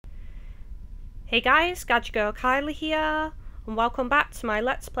Hey guys, GadgetGirlKylie here, and welcome back to my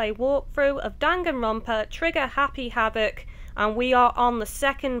Let's Play walkthrough of Danganronpa Trigger Happy Havoc, and we are on the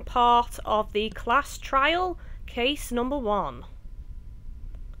second part of the class trial, case number 1.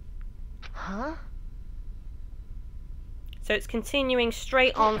 Huh? So it's continuing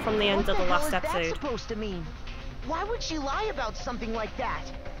straight on from the end of the last episode. What the hell is that supposed to mean? Why would she lie about something like that?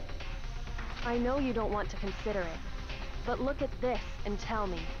 I know you don't want to consider it, but look at this and tell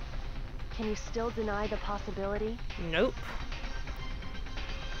me. Can you still deny the possibility? Nope.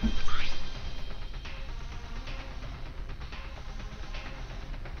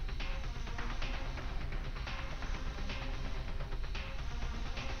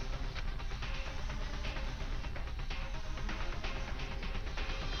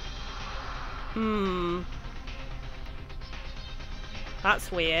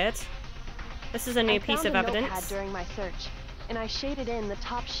 That's weird. This is a new piece of evidence. I found a notepad during my search, and I shaded in the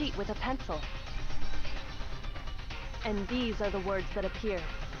top sheet with a pencil. And these are the words that appear.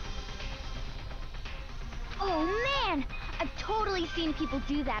 Oh man! I've totally seen people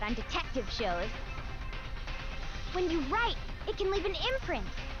do that on detective shows. When you write, it can leave an imprint.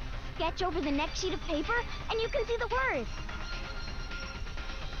 Sketch over the next sheet of paper, and you can see the words.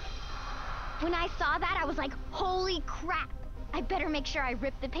 When I saw that, I was like, holy crap! I better make sure I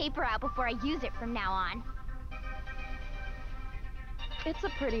rip the paper out before I use it from now on. It's a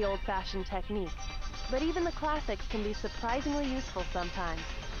pretty old-fashioned technique, but even the classics can be surprisingly useful sometimes.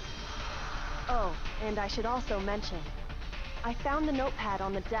 Oh, and I should also mention, I found the notepad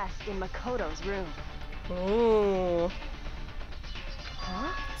on the desk in Makoto's room. Ooh.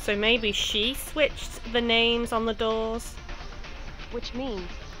 Huh? So maybe she switched the names on the doors? Which means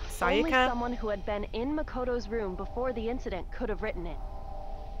Sayaka? only someone who had been in Makoto's room before the incident could have written it.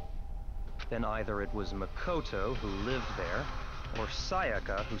 Then either it was Makoto who lived there, or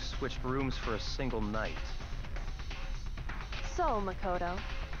Sayaka who switched rooms for a single night. So, Makoto,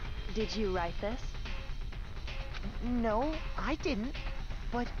 did you write this? No, I didn't.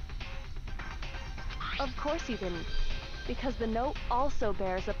 But... Of course you didn't, because the note also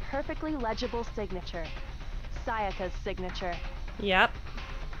bears a perfectly legible signature. Sayaka's signature. Yep.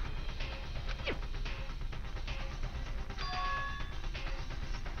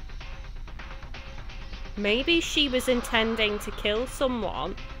 Maybe she was intending to kill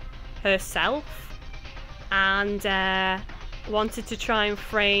someone herself and wanted to try and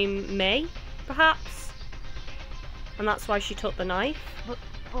frame me, perhaps? And that's why she took the knife?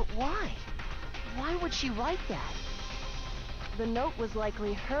 But why? Why would she write that? The note was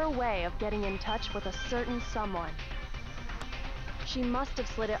likely her way of getting in touch with a certain someone. She must have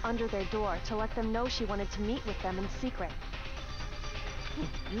slid it under their door to let them know she wanted to meet with them in secret.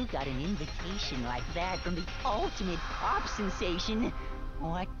 If you got an invitation like that from the ultimate pop sensation,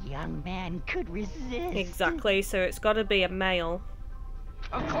 what young man could resist? Exactly, so it's got to be a male.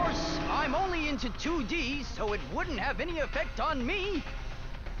 Of course, I'm only into 2D, so it wouldn't have any effect on me.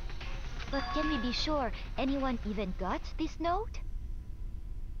 But can we be sure anyone even got this note?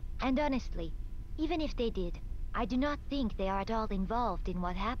 And honestly, even if they did, I do not think they are at all involved in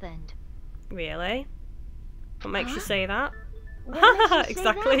what happened. Really? What makes you say that? What makes you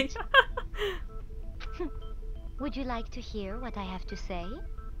exactly. say that? Would you like to hear what I have to say?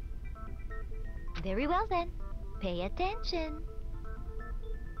 Very well then. Pay attention.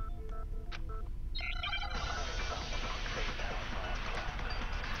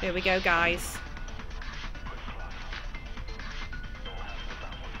 Here we go, guys.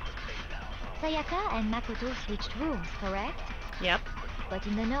 Sayaka and Makoto switched rooms, correct? Yep. But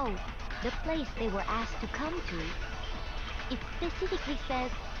in the note, the place they were asked to come to, it specifically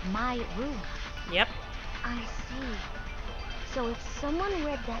says, my room. Yep. I see. So if someone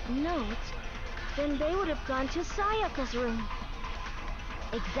read that note, then they would have gone to Sayaka's room.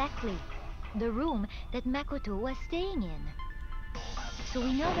 Exactly. The room that Makoto was staying in. So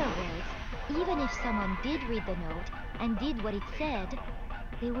in other words, even if someone did read the note and did what it said,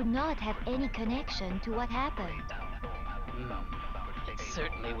 they would not have any connection to what happened. It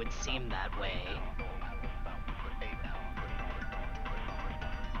certainly would seem that way.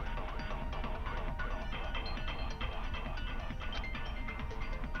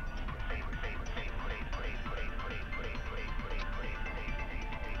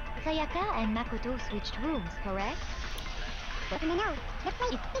 Sayaka and Makoto switched rooms, correct? But in the note, the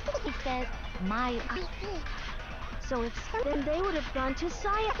place specifically says, my room. So if then they would have gone to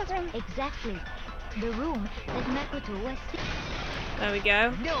Sayaka's room. Exactly. The room that Makoto was staying. There we go.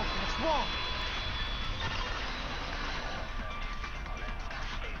 No, that's wrong.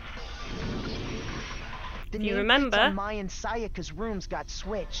 If you remember, Mai and Sayaka's rooms got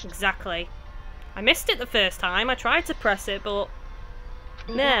switched. exactly. I missed it the first time. I tried to press it, but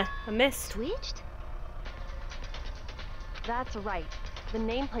nah, I missed. Switched? That's right. The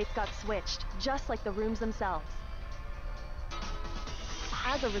nameplates got switched, just like the rooms themselves.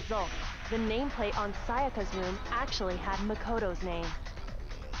 As a result, the nameplate on Sayaka's room actually had Makoto's name.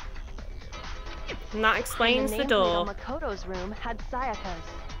 And that explains the door. And the nameplate on Makoto's room had Sayaka's.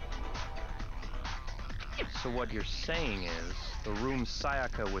 So what you're saying is, the room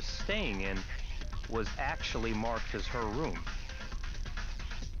Sayaka was staying in was actually marked as her room.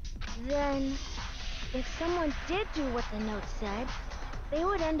 Then, if someone did do what the note said, they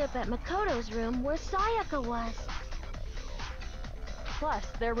would end up at Makoto's room where Sayaka was. Plus,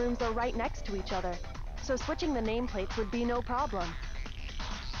 their rooms are right next to each other, so switching the nameplates would be no problem.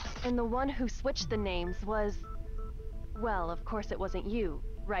 And the one who switched the names was... well, of course it wasn't you,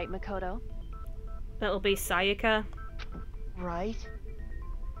 right, Makoto? It'll be Sayaka. Right.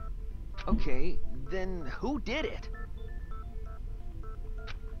 Okay, then who did it?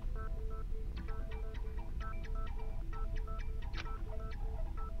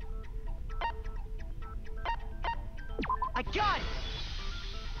 I got it!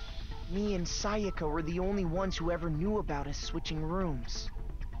 Me and Sayaka were the only ones who ever knew about us switching rooms.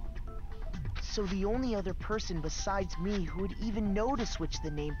 So the only other person besides me who would even know to switch the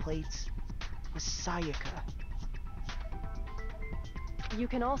nameplates was Sayaka. You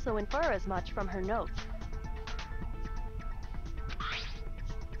can also infer as much from her notes.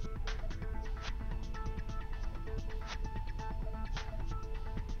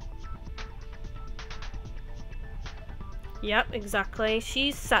 Yep, exactly.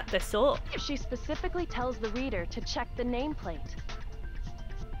 She's set this up. She specifically tells the reader to check the nameplate.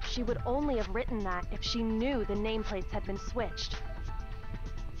 She would only have written that if she knew the nameplates had been switched.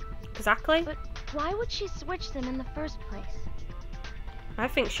 Exactly. But why would she switch them in the first place? I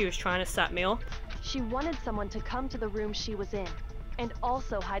think she was trying to set me up. She wanted someone to come to the room she was in, and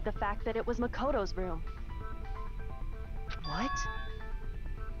also hide the fact that it was Makoto's room. What?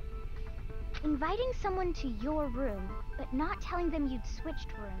 Inviting someone to your room, but not telling them you'd switched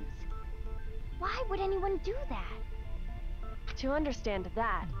rooms. Why would anyone do that? To understand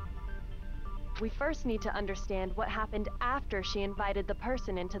that, we first need to understand what happened after she invited the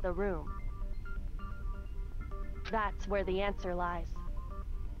person into the room. That's where the answer lies.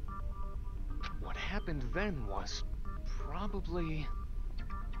 What happened then was probably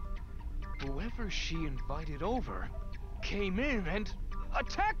whoever she invited over came in and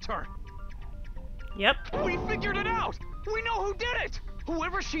attacked her. Yep. We figured it out! We know who did it!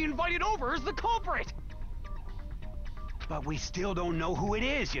 Whoever she invited over is the culprit! But we still don't know who it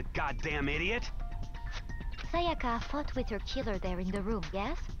is, you goddamn idiot! Sayaka fought with her killer there in the room,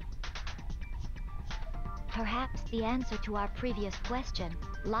 yes? Perhaps the answer to our previous question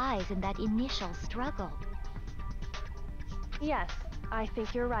lies in that initial struggle. Yes, I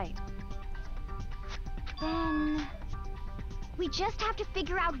think you're right. Then... we just have to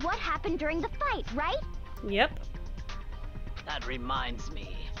figure out what happened during the fight, right? Yep. That reminds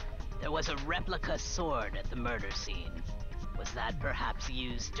me. There was a replica sword at the murder scene. Was that perhaps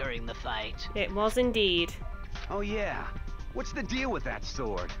used during the fight? It was indeed. Oh yeah. What's the deal with that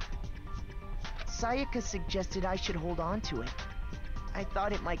sword? Sayaka suggested I should hold on to it. I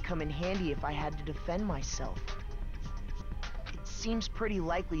thought it might come in handy if I had to defend myself. It seems pretty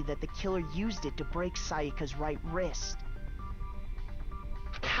likely that the killer used it to break Sayaka's right wrist.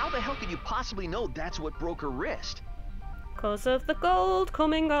 How the hell could you possibly know that's what broke her wrist? Because of the gold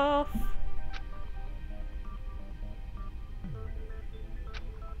coming off.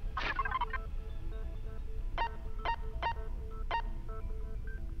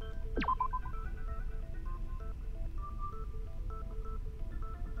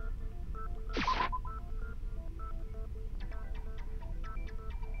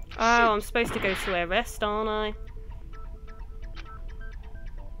 Oh, I'm supposed to go to her wrist, aren't I?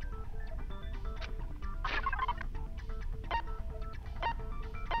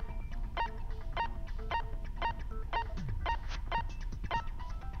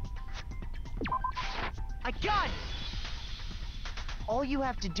 I got it! All you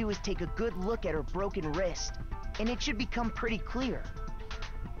have to do is take a good look at her broken wrist, and it should become pretty clear.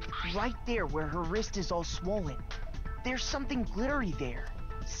 Right there where her wrist is all swollen, there's something glittery there.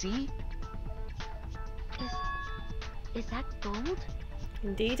 See? Is that gold?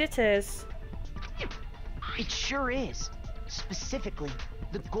 Indeed it is. It sure is. Specifically,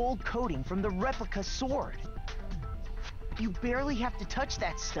 the gold coating from the replica sword. You barely have to touch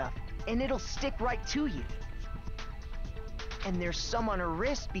that stuff, and it'll stick right to you. And there's some on her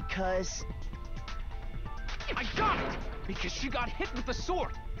wrist because... I got it! Because she got hit with the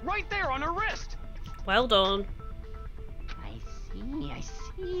sword! Right there on her wrist! Well done. I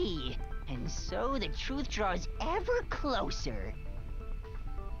see. And so the truth draws ever closer.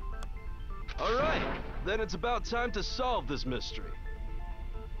 All right, then it's about time to solve this mystery.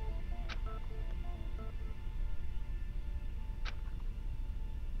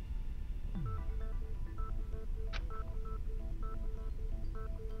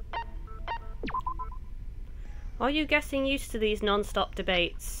 Are you getting used to these non-stop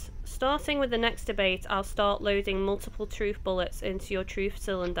debates? Starting with the next debate, I'll start loading multiple truth bullets into your truth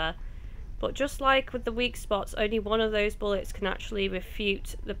cylinder. But just like with the weak spots, only one of those bullets can actually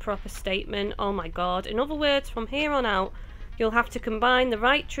refute the proper statement. Oh my god. In other words, from here on out, you'll have to combine the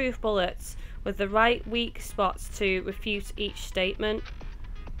right truth bullets with the right weak spots to refute each statement.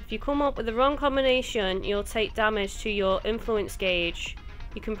 If you come up with the wrong combination, you'll take damage to your influence gauge.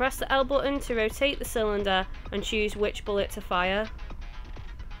 You can press the L button to rotate the cylinder and choose which bullet to fire.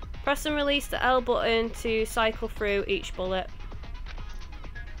 Press and release the L button to cycle through each bullet.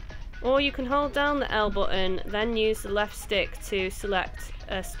 Or you can hold down the L button, then use the left stick to select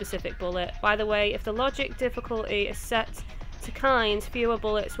a specific bullet. By the way, if the logic difficulty is set to kind, fewer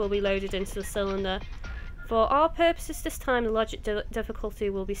bullets will be loaded into the cylinder. For our purposes this time, the logic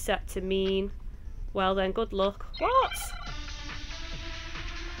difficulty will be set to mean. Well then, good luck. What?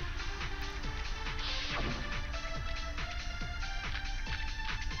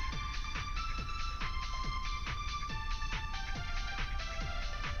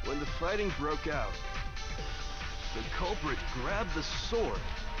 When the fighting broke out, the culprit grabbed the sword,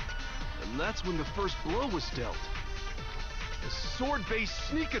 and that's when the first blow was dealt. A sword-based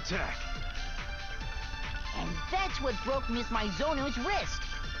sneak attack! And that's what broke Miss Maizono's wrist.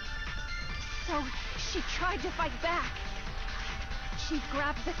 So, she tried to fight back. She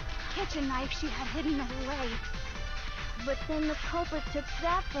grabbed the kitchen knife she had hidden away. But then the culprit took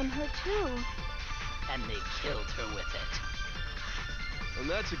that from her too. And they killed her with it. And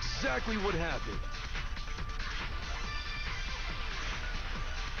that's exactly what happened.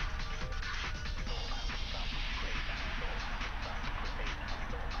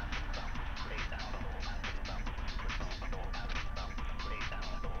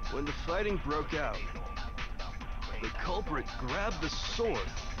 When the fighting broke out, the culprit grabbed the sword,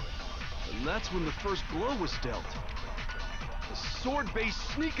 and that's when the first blow was dealt. A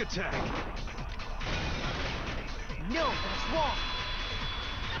sword-based sneak attack! No, that's wrong!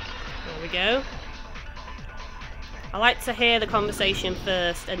 There we go. I like to hear the conversation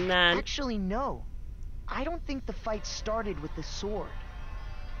first and then... Actually, no. I don't think the fight started with the sword.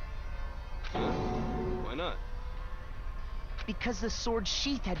 Why not? Because the sword's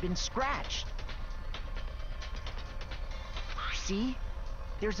sheath had been scratched. See?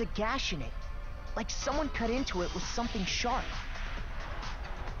 There's a gash in it. Like someone cut into it with something sharp.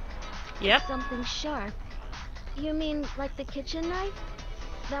 Yep. Something sharp? You mean like the kitchen knife?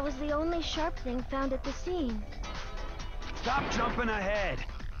 That was the only sharp thing found at the scene. Stop jumping ahead.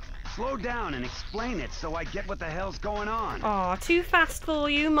 Slow down and explain it so I get what the hell's going on. Aw, too fast for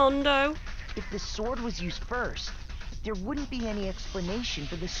you, Mondo. If the sword was used first, there wouldn't be any explanation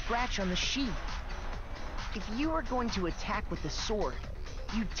for the scratch on the sheath. If you were going to attack with the sword,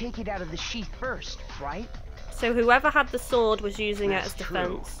 you'd take it out of the sheath first, right? So whoever had the sword was using it as True.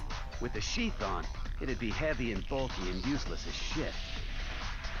 defense. With the sheath on, it'd be heavy and bulky and useless as shit.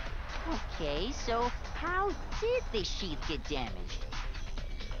 Okay, so how did the sheath get damaged?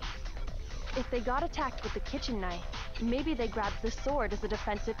 If they got attacked with the kitchen knife, maybe they grabbed the sword as a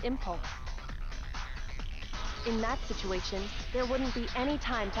defensive impulse. In that situation, there wouldn't be any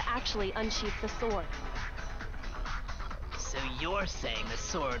time to actually unsheath the sword. So you're saying the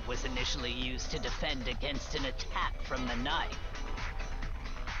sword was initially used to defend against an attack from the knife?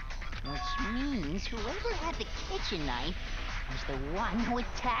 Which means whoever had the kitchen knife was the one who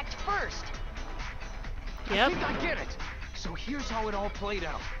attacked first. Yep. I think I get it. So here's how it all played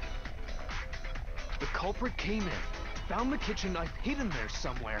out. The culprit came in, found the kitchen knife hidden there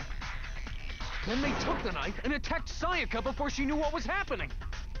somewhere. Then they took the knife and attacked Sayaka before she knew what was happening.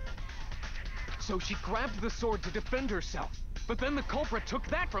 So she grabbed the sword to defend herself, but then the culprit took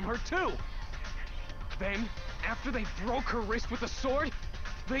that from her too. Then, after they broke her wrist with the sword,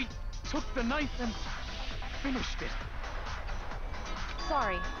 they took the knife and finished it.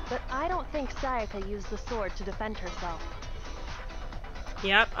 Sorry, but I don't think Sayaka used the sword to defend herself.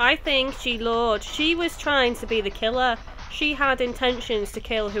 Yep, I think she lured. She was trying to be the killer. She had intentions to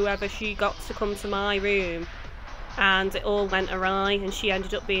kill whoever she got to come to my room. And it all went awry and she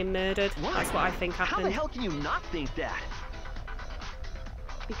ended up being murdered. What? That's what I think happened. How the hell can you not think that?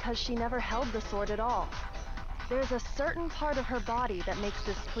 Because she never held the sword at all. There's a certain part of her body that makes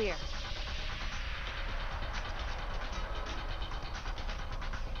this clear.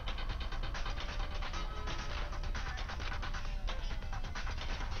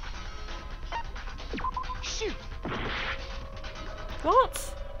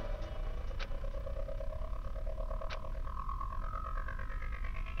 What?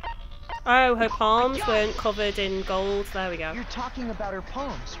 Oh, her palms weren't covered in gold. There we go. You're talking about her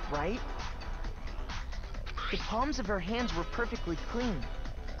palms, right? The palms of her hands were perfectly clean,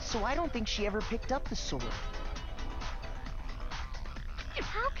 so I don't think she ever picked up the sword.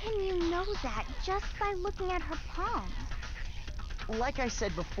 How can you know that just by looking at her palms? Like I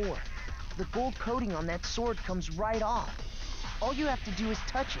said before, the gold coating on that sword comes right off. All you have to do is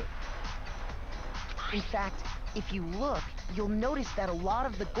touch it. In fact, if you look, you'll notice that a lot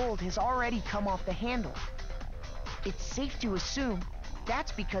of the gold has already come off the handle. It's safe to assume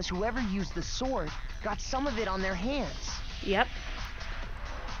that's because whoever used the sword got some of it on their hands. Yep.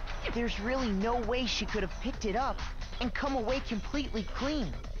 There's really no way she could have picked it up and come away completely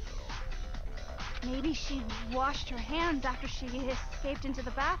clean. Maybe she washed her hands after she escaped into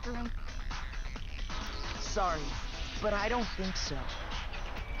the bathroom. Sorry, but I don't think so.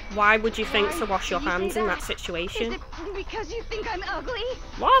 Why would you think to wash your hands in that situation? Is it because you think I'm ugly?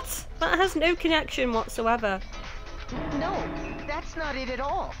 What? That has no connection whatsoever. No, that's not it at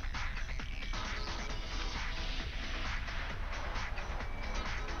all.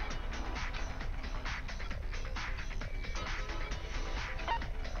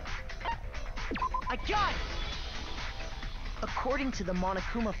 I got it! According to the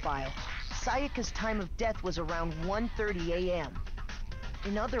Monokuma file, Sayaka's time of death was around 1:30 a.m.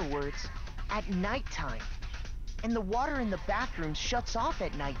 In other words, at nighttime. And the water in the bathroom shuts off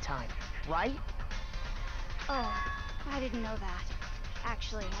at nighttime, right? Oh, I didn't know that.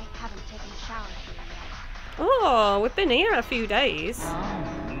 Actually, I haven't taken a shower yet. Oh, we've been here a few days.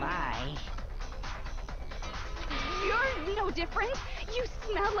 Oh my. You're no different. You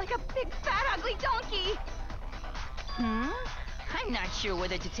smell like a big fat ugly donkey. I'm not sure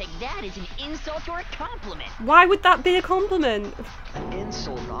whether to take that as an insult or a compliment. Why would that be a compliment? An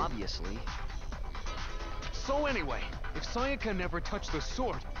insult, obviously. So anyway, if Sayaka never touched the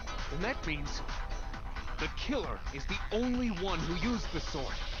sword, then that means the killer is the only one who used the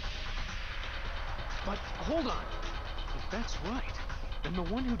sword. But hold on. If that's right, then the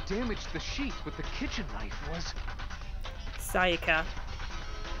one who damaged the sheath with the kitchen knife was... Sayaka.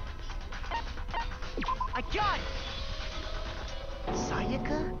 I got it!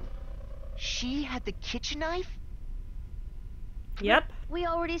 Sayaka? She had the kitchen knife? Yep. We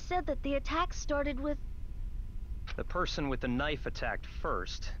already said that the attack started with... The person with the knife attacked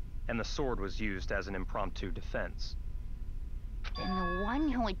first, and the sword was used as an impromptu defense. Then the one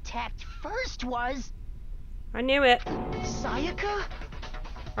who attacked first was... I knew it. Sayaka?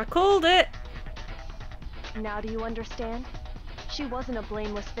 I called it. Now do you understand? She wasn't a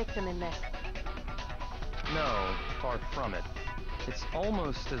blameless victim in this. No, far from it. It's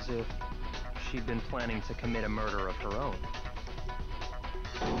almost as if she'd been planning to commit a murder of her own.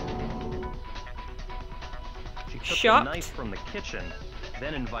 She took Shocked. the knife from the kitchen,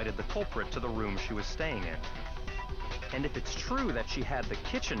 then invited the culprit to the room she was staying in. And if it's true that she had the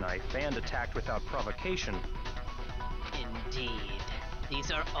kitchen knife and attacked without provocation... Indeed.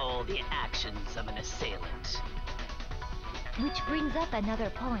 These are all the actions of an assailant. Which brings up another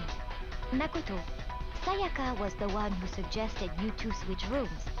point. Makoto, Sayaka was the one who suggested you two switch rooms,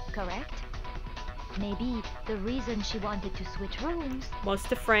 correct? Maybe the reason she wanted to switch rooms Was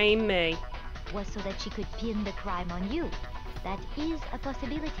to frame me. was so that she could pin the crime on you. That is a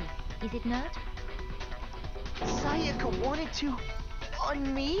possibility, is it not? Sayaka wanted to...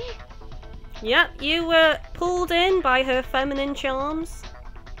 on me? Yep, you were pulled in by her feminine charms.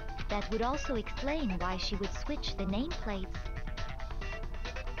 That would also explain why she would switch the nameplates.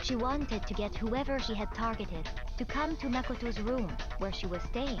 She wanted to get whoever she had targeted to come to Makoto's room where she was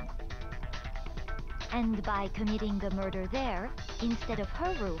staying. And by committing the murder there, instead of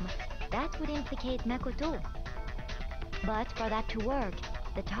her room, that would implicate Makoto. But for that to work,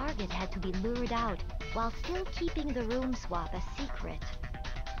 the target had to be lured out while still keeping the room swap a secret.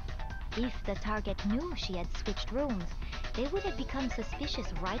 If the target knew she had switched rooms, they would have become suspicious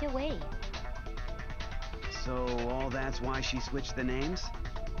right away. So all that's why she switched the names?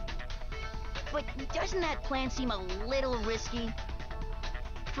 But doesn't that plan seem a little risky?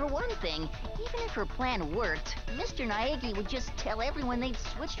 For one thing, even if her plan worked, Mr. Naegi would just tell everyone they'd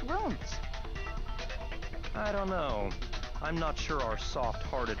switched rooms. I don't know. I'm not sure our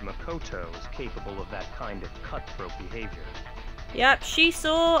soft-hearted Makoto is capable of that kind of cutthroat behavior. Yep, she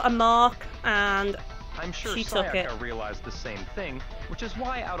saw a mark and I'm sure she took it. Sayaka realized the same thing, which is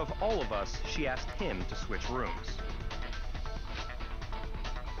why out of all of us, she asked him to switch rooms.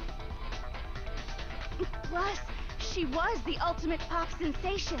 Plus, she was the ultimate pop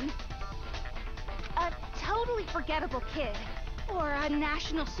sensation. A totally forgettable kid. Or a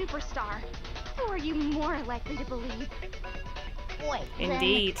national superstar. Who are you more likely to believe? Wait,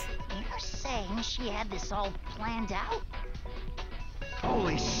 Indeed. then you're saying she had this all planned out?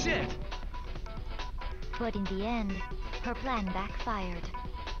 Holy shit! But in the end, her plan backfired.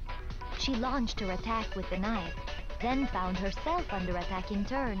 She launched her attack with the knife, then found herself under attack in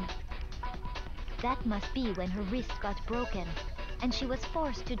turn. That must be when her wrist got broken, and she was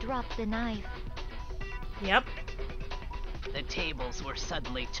forced to drop the knife. Yep. The tables were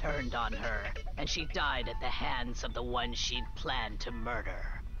suddenly turned on her, and she died at the hands of the one she'd planned to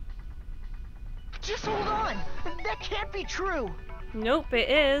murder. Just hold on! That can't be true! Nope, it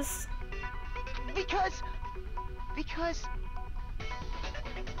is. Because...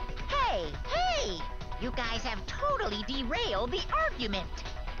 Hey! You guys have totally derailed the argument.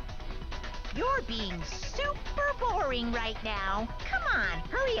 You're being super boring right now. Come on,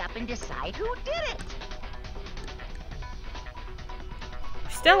 hurry up and decide who did it.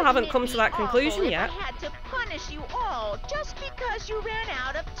 Still haven't come to that conclusion If yet. I had to punish you all just because you ran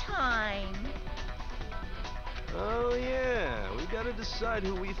out of time. Oh yeah, we gotta decide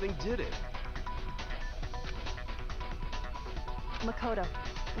who we think did it. Makoto,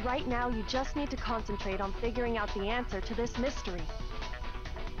 right now you just need to concentrate on figuring out the answer to this mystery.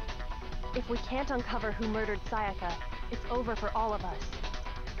 If we can't uncover who murdered Sayaka, it's over for all of us.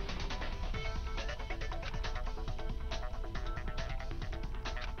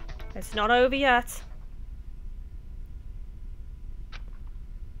 It's not over yet.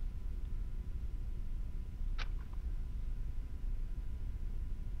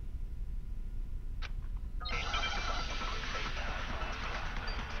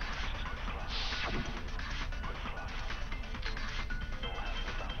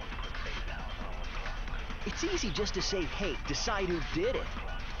 It's easy just to say, hey, decide who did it.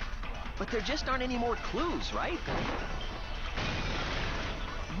 But there just aren't any more clues, right?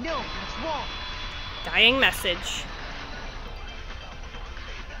 No, that's wrong. Dying message.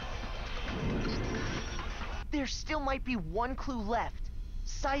 There still might be one clue left.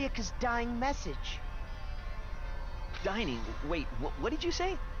 Sayaka's dying message. Dining? Wait, what did you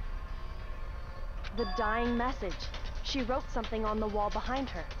say? The dying message. She wrote something on the wall behind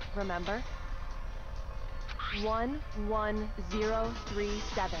her, remember?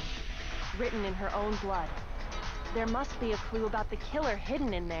 11037, written in her own blood. There must be a clue about the killer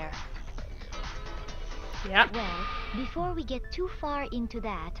hidden in there. Yep. Well, before we get too far into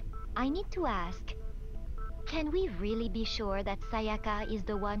that, I need to ask, can we really be sure that Sayaka is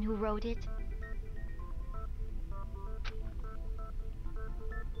the one who wrote it?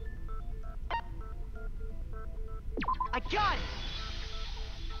 I got it!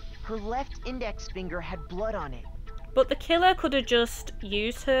 Her left index finger had blood on it. But the killer could have just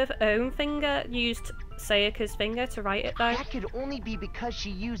used her own finger, used Sayaka's finger to write it though. That could only be because she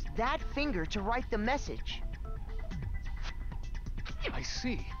used that finger to write the message. I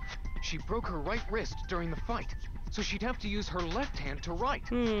see. She broke her right wrist during the fight, so she'd have to use her left hand to write.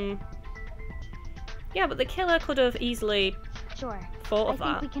 Yeah, but the killer could have easily thought of I think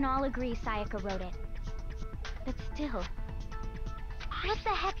that. we can all agree Sayaka wrote it. But still, what the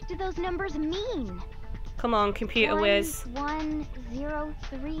heck do those numbers mean? Come on, computer whiz.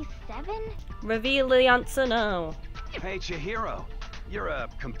 11037? Reveal the answer now. Hey, Chihiro. You're a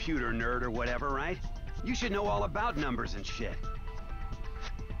computer nerd or whatever, right? You should know all about numbers and shit.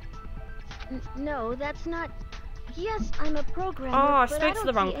 No, that's not... Yes, I'm a programmer, Oh, I but spoke to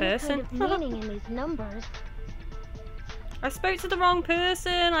the wrong don't see any person. kind of meaning in these numbers. I spoke to the wrong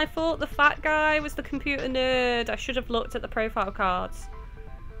person. I thought the fat guy was the computer nerd. I should have looked at the profile cards.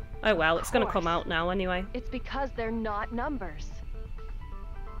 Oh well, it's gonna come out now anyway. It's because they're not numbers.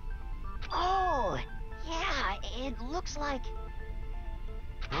 Oh, yeah, it looks like...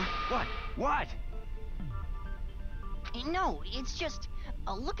 Huh? What? No, it's just...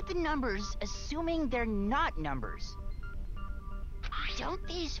 look at the numbers, assuming they're not numbers. Don't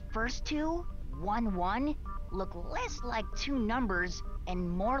these first two, 1-1, look less like two numbers and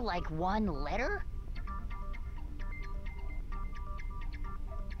more like one letter?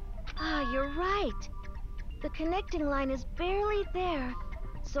 Ah, you're right. The connecting line is barely there,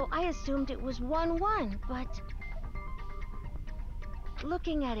 so I assumed it was 1-1, but...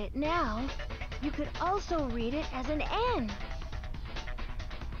 Looking at it now, you could also read it as an N.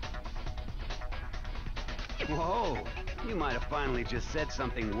 Whoa, you might have finally just said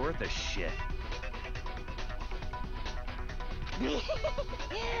something worth a shit.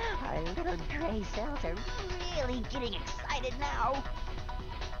 Our little gray cells are really getting excited now.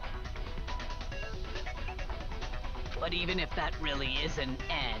 But even if that really is an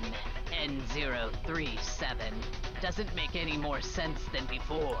N, N037 doesn't make any more sense than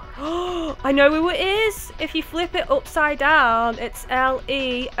before. I know who it is. If you flip it upside down, it's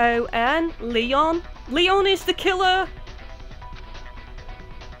Leon. Leon. Leon is the killer.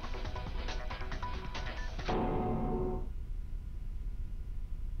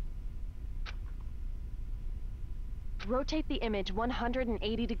 Rotate the image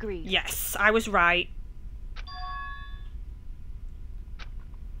 180 degrees. Yes, I was right.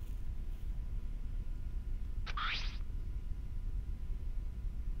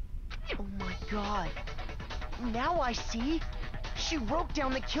 Oh my god. Now I see. She wrote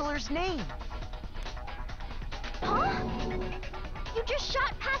down the killer's name. Huh? You just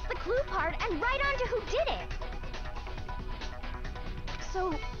shot past the clue part and right onto who did it.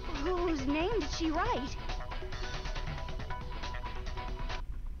 So, whose name did she write?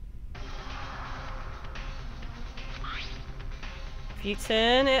 If you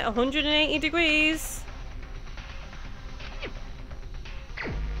turn it 180 degrees.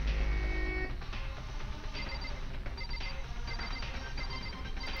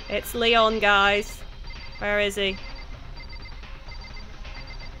 It's Leon, guys. Where is he?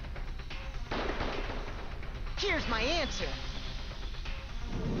 Here's my answer.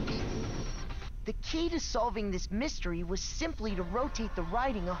 The key to solving this mystery was simply to rotate the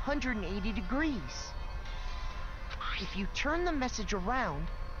writing 180 degrees. If you turn the message around,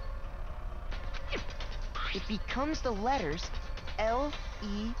 it becomes the letters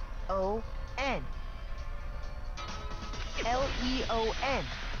L-E-O-N. L-E-O-N.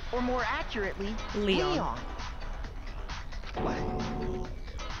 Or more accurately, Leon. Leon.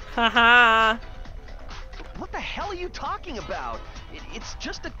 Haha. What the hell are you talking about? It's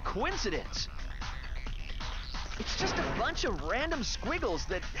just a coincidence. It's just a bunch of random squiggles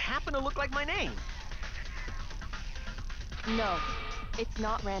that happen to look like my name. No, it's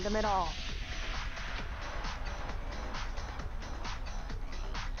not random at all.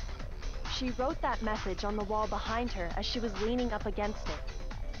 She wrote that message on the wall behind her as she was leaning up against it.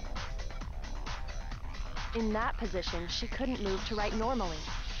 In that position, she couldn't move to write normally,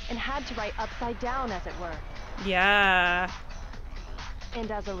 and had to write upside down, as it were. Yeah. And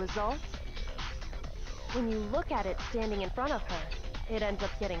as a result, when you look at it standing in front of her, it ends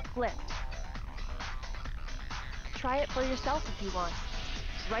up getting flipped. Try it for yourself if you want.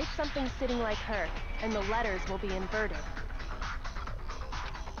 Write something sitting like her, and the letters will be inverted.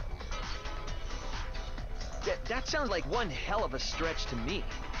 That sounds like one hell of a stretch to me.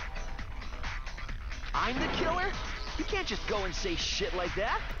 I'm the killer? You can't just go and say shit like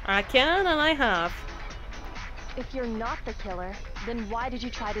that. I can, and I have. If you're not the killer, then why did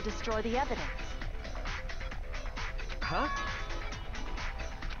you try to destroy the evidence? Huh?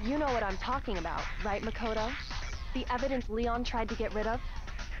 You know what I'm talking about, right, Makoto? The evidence Leon tried to get rid of?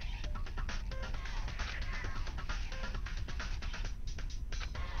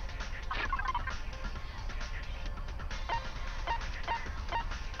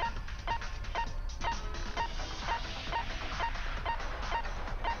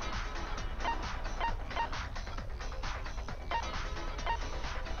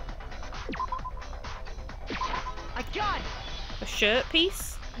 I got it! A shirt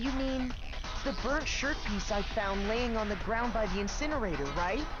piece? You mean the burnt shirt piece I found laying on the ground by the incinerator,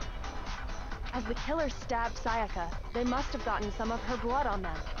 right? As the killer stabbed Sayaka, they must have gotten some of her blood on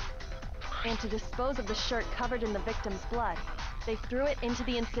them. And to dispose of the shirt covered in the victim's blood, they threw it into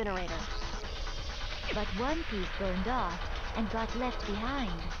the incinerator. But one piece burned off and got left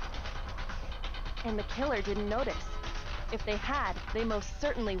behind. And the killer didn't notice. If they had, they most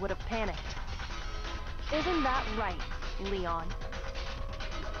certainly would have panicked. Isn't that right, Leon?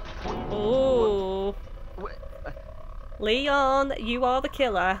 Oh. Leon, you are the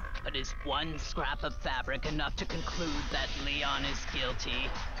killer. But is one scrap of fabric enough to conclude that Leon is guilty?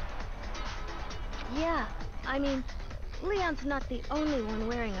 Yeah, I mean, Leon's not the only one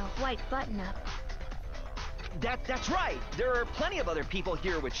wearing a white button-up. That's right. There are plenty of other people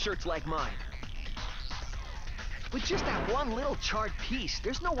here with shirts like mine. With just that one little charred piece,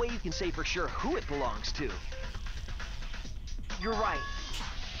 there's no way you can say for sure who it belongs to. You're right.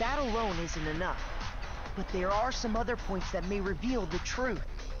 That alone isn't enough. But there are some other points that may reveal the truth.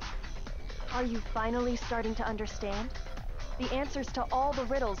 Are you finally starting to understand? The answers to all the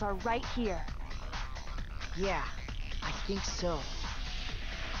riddles are right here. Yeah, I think so.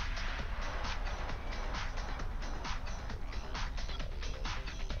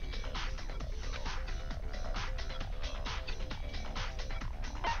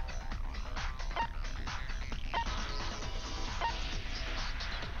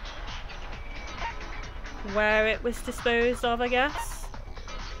 Where it was disposed of, I guess.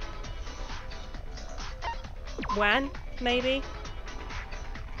 when, maybe?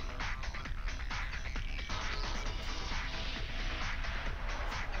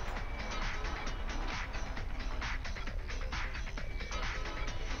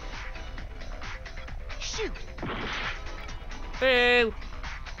 Shoot! Boo!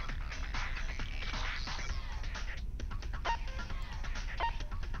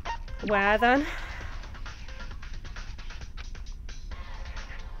 Where then?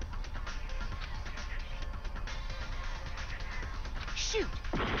 Shoot!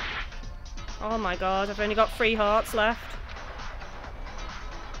 Oh my god, I've only got 3 hearts left.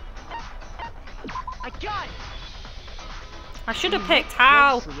 I got it! I should have We picked looked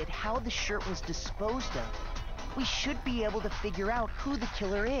how. closely at how the shirt was disposed of. We should be able to figure out who the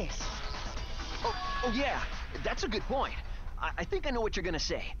killer is. Oh yeah, that's a good point. I think I know what you're gonna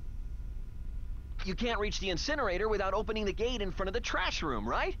say. You can't reach the incinerator without opening the gate in front of the trash room,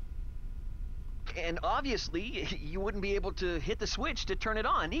 right? And obviously, you wouldn't be able to hit the switch to turn it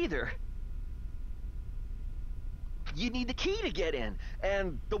on either. You need the key to get in,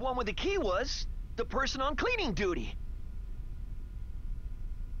 and the one with the key was the person on cleaning duty.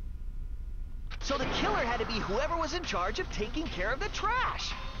 So the killer had to be whoever was in charge of taking care of the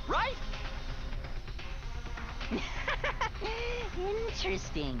trash, right?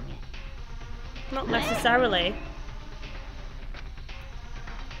 Interesting. Not necessarily.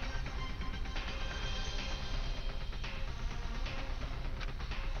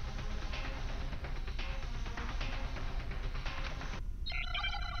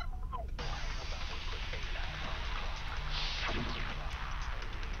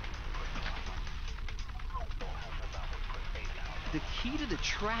 The key to the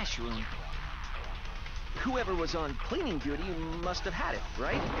trash room. Whoever was on cleaning duty must have had it,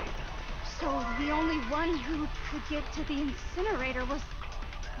 right? So the only one who could get to the incinerator was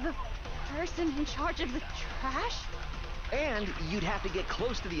the person in charge of the trash? And you'd have to get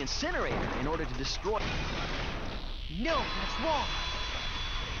close to the incinerator in order to destroy it. No, that's wrong.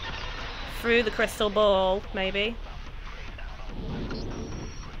 Through the crystal ball, maybe.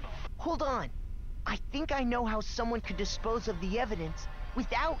 Hold on. I think I know how someone could dispose of the evidence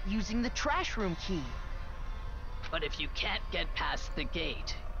without using the trash room key. But if you can't get past the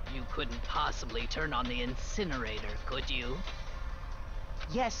gate, you couldn't possibly turn on the incinerator, could you?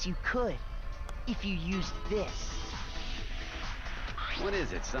 Yes, you could. If you used this. What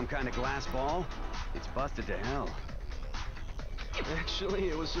is it, some kind of glass ball? It's busted to hell. Actually,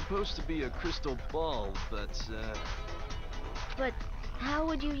 it was supposed to be a crystal ball, but, But how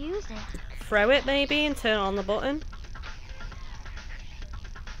would you use it? Throw it maybe and turn on the button.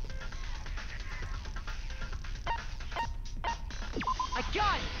 I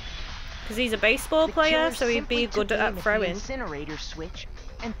got it! Because he's a baseball The player, killer so he'd simply be good took aim at the throwing. incinerator switch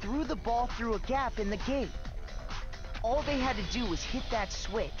and threw the ball through a gap in the gate. All they had to do was hit that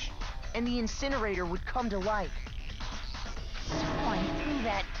switch, and the incinerator would come to life. Someone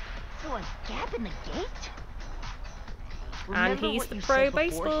through a gap in the gate? And Remember he's what the you pro said before,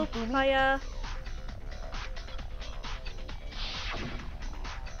 baseball Hifumi? player.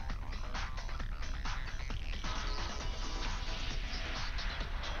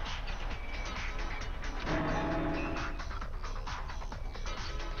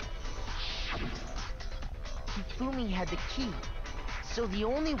 Hifumi had the key, so the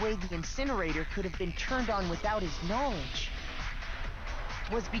only way the incinerator could have been turned on without his knowledge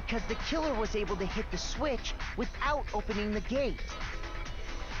was because the killer was able to hit the switch without opening the gate.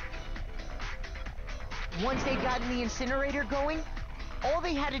 Once they got the incinerator going, all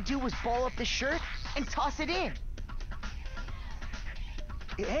they had to do was ball up the shirt and toss it in.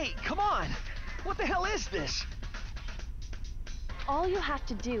 Hey, come on! What the hell is this? All you have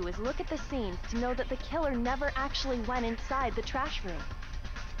to do is look at the scenes to know that the killer never actually went inside the trash room.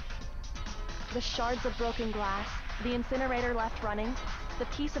 The shards of broken glass, the incinerator left running, the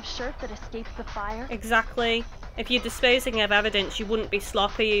piece of shirt that escaped the fire. Exactly. If you're disposing of evidence, you wouldn't be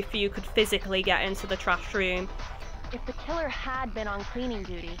sloppy if you could physically get into the trash room. If the killer had been on cleaning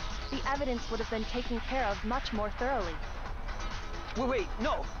duty, the evidence would have been taken care of much more thoroughly. Wait,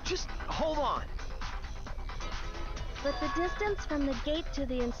 no, just hold on. But the distance from the gate to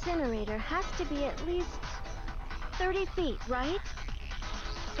the incinerator has to be at least 30 feet, right?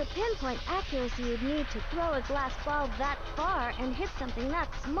 The pinpoint accuracy you'd need to throw a glass ball that far and hit something that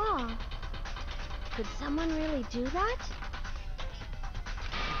small. Could someone really do that?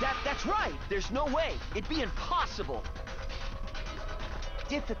 That's right. There's no way. It'd be impossible.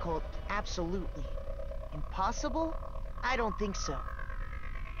 Difficult, absolutely. Impossible? I don't think so.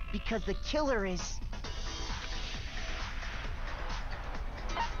 Because the killer is...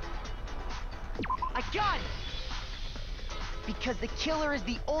 I got it! Because the killer is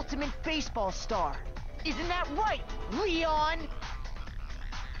the ultimate baseball star. Isn't that right, Leon?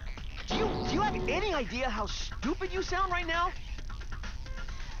 Do you have any idea how stupid you sound right now?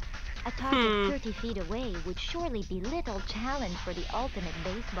 A target 30 feet away would surely be little challenge for the ultimate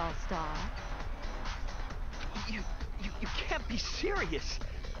baseball star. You can't be serious.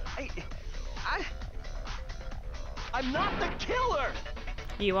 I'm not the killer!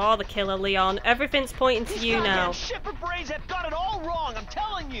 You are the killer, Leon. Everything's pointing to you now. These goddamn shipper brains have got it all wrong, I'm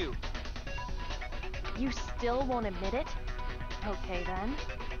telling you! You still won't admit it? Okay then.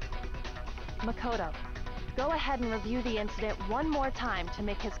 Makoto, go ahead and review the incident one more time to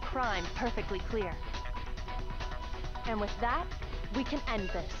make his crime perfectly clear. And with that, we can end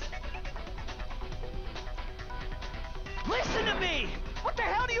this. Listen to me! What the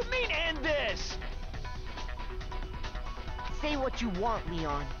hell do you mean, end this? Say what you want,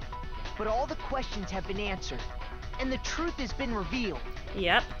 Leon. But all the questions have been answered. And the truth has been revealed.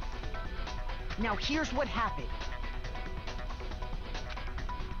 Yep. Now here's what happened.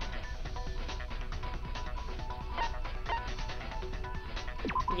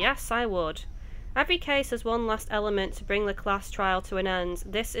 Yes, I would. Every case has one last element to bring the class trial to an end.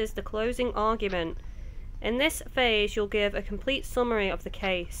 This is the closing argument. In this phase, you'll give a complete summary of the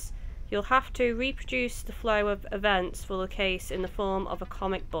case. You'll have to reproduce the flow of events for the case in the form of a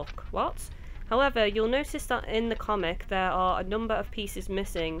comic book. What? However, you'll notice that in the comic there are a number of pieces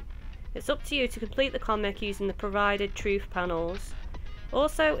missing. It's up to you to complete the comic using the provided truth panels.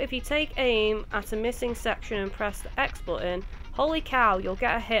 Also, if you take aim at a missing section and press the X button, holy cow, you'll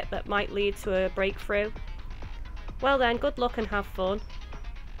get a hit that might lead to a breakthrough. Well then, good luck and have fun.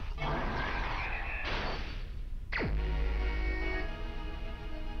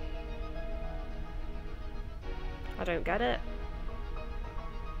 I don't get it.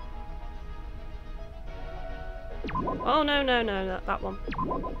 Oh no, that one.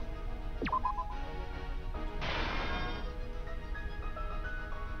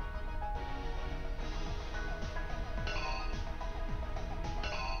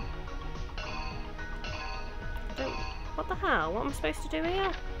 What the hell? What am I supposed to do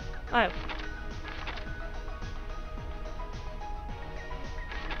here? Oh.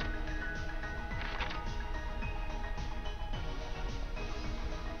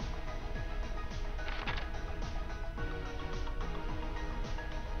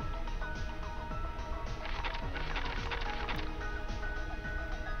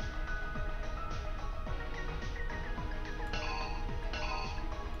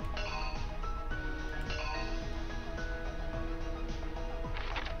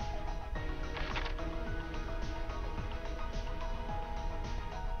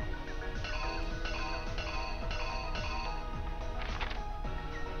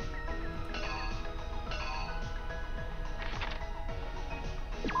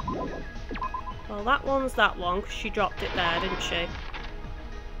 Well, that one's that one, because she dropped it there, didn't she?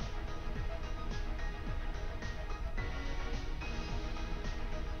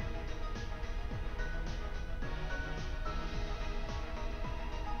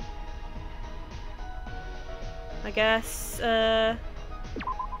 I guess, hang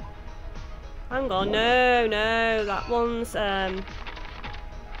on, no, that one's,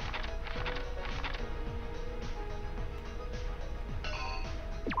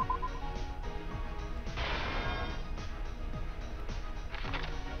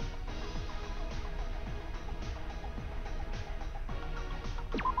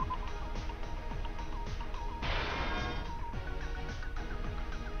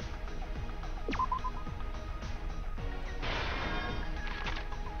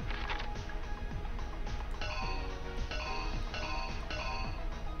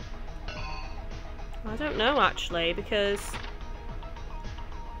 I don't know actually, because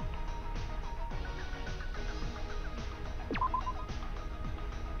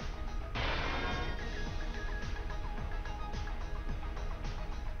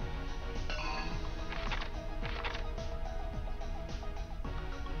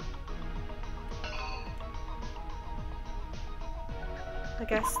I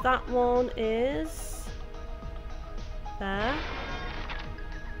guess that one is there.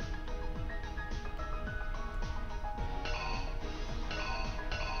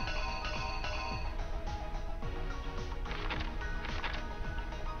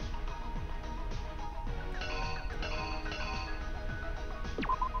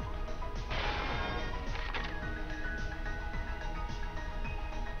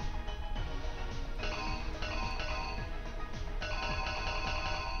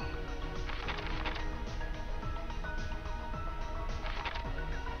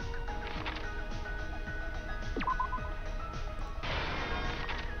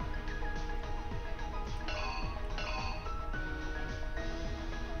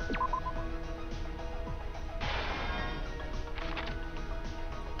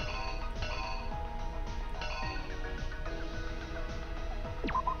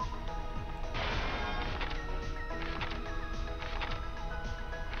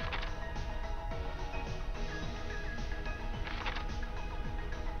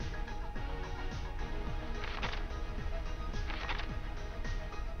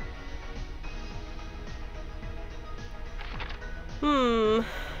 I'm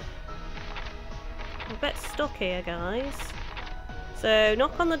a bit stuck here, guys. So,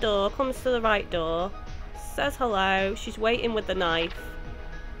 knock on the door, comes to the right door, says hello, she's waiting with the knife.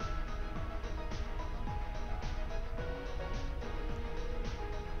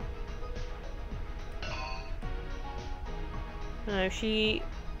 No, she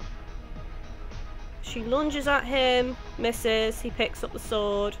lunges at him, misses, he picks up the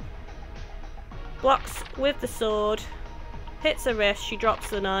sword, blocks with the sword, hits her wrist, she drops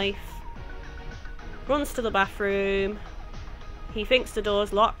the knife, runs to the bathroom, he thinks the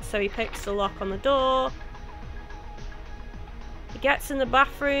door's locked, so he picks the lock on the door, he gets in the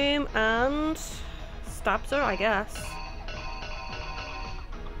bathroom and stabs her, I guess.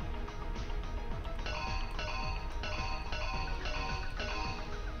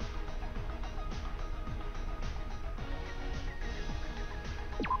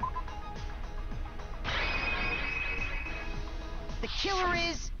 The killer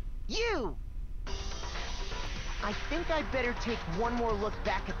is you! I think I'd better take one more look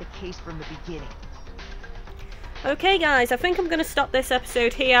back at the case from the beginning. Okay guys, I think I'm going to stop this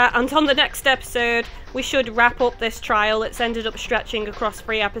episode here, and on the next episode we should wrap up this trial. It's ended up stretching across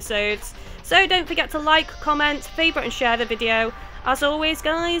 3 episodes. So don't forget to like, comment, favourite and share the video. As always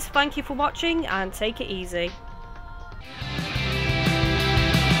guys, thank you for watching and take it easy.